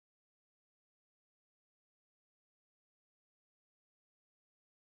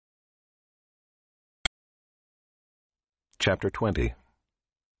Chapter 20.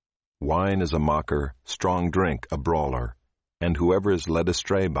 Wine is a mocker, strong drink a brawler, and whoever is led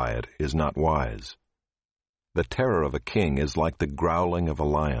astray by it is not wise. The terror of a king is like the growling of a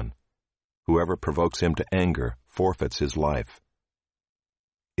lion. Whoever provokes him to anger forfeits his life.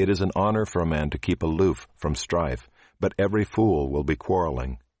 It is an honor for a man to keep aloof from strife, but every fool will be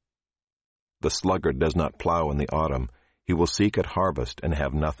quarreling. The sluggard does not plow in the autumn. He will seek at harvest and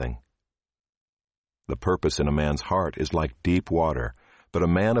have nothing. The purpose in a man's heart is like deep water, but a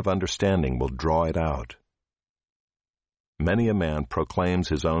man of understanding will draw it out. Many a man proclaims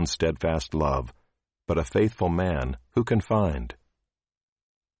his own steadfast love, but a faithful man who can find?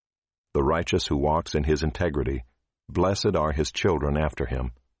 The righteous who walks in his integrity, blessed are his children after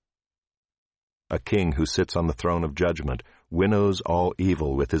him. A king who sits on the throne of judgment winnows all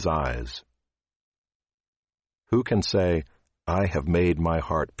evil with his eyes. Who can say, I have made my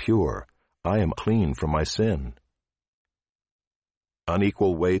heart pure, I am clean from my sin?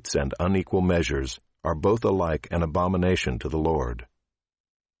 Unequal weights and unequal measures are both alike an abomination to the Lord.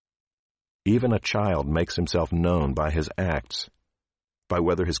 Even a child makes himself known by his acts, by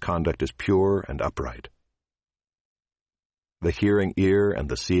whether his conduct is pure and upright. The hearing ear and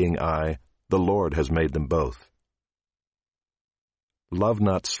the seeing eye, the Lord has made them both. Love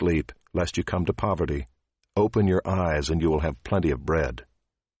not sleep, lest you come to poverty. Open your eyes, and you will have plenty of bread.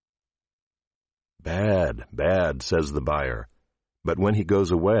 Bad, bad, says the buyer, but when he goes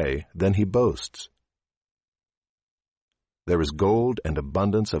away, then he boasts. There is gold and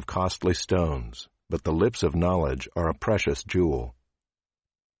abundance of costly stones, but the lips of knowledge are a precious jewel.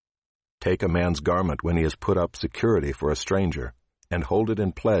 Take a man's garment when he has put up security for a stranger, and hold it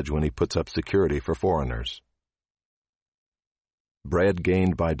in pledge when he puts up security for foreigners. Bread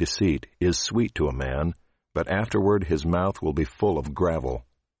gained by deceit is sweet to a man, but afterward his mouth will be full of gravel.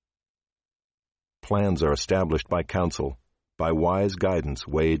 Plans are established by counsel, by wise guidance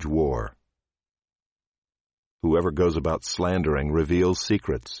wage war. Whoever goes about slandering reveals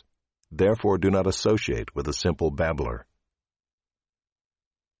secrets. Therefore do not associate with a simple babbler.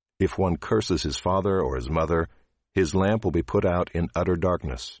 If one curses his father or his mother, his lamp will be put out in utter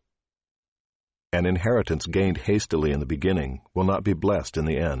darkness. An inheritance gained hastily in the beginning will not be blessed in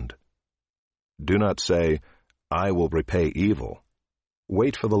the end. Do not say, I will repay evil.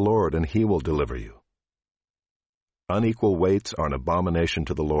 Wait for the Lord, and he will deliver you. Unequal weights are an abomination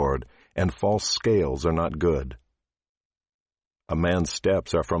to the Lord, and false scales are not good. A man's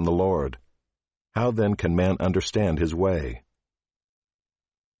steps are from the Lord. How then can man understand his way?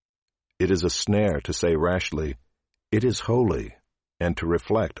 It is a snare to say rashly, It is holy, and to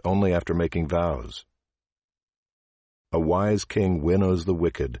reflect only after making vows. A wise king winnows the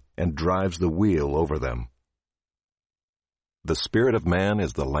wicked and drives the wheel over them. The spirit of man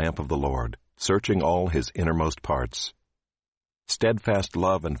is the lamp of the Lord, searching all his innermost parts. Steadfast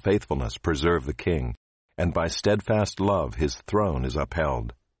love and faithfulness preserve the king, and by steadfast love his throne is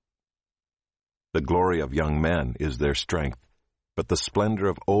upheld. The glory of young men is their strength, but the splendor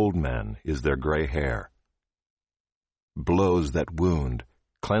of old men is their gray hair. Blows that wound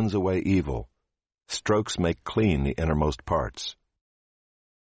cleanse away evil. Strokes make clean the innermost parts.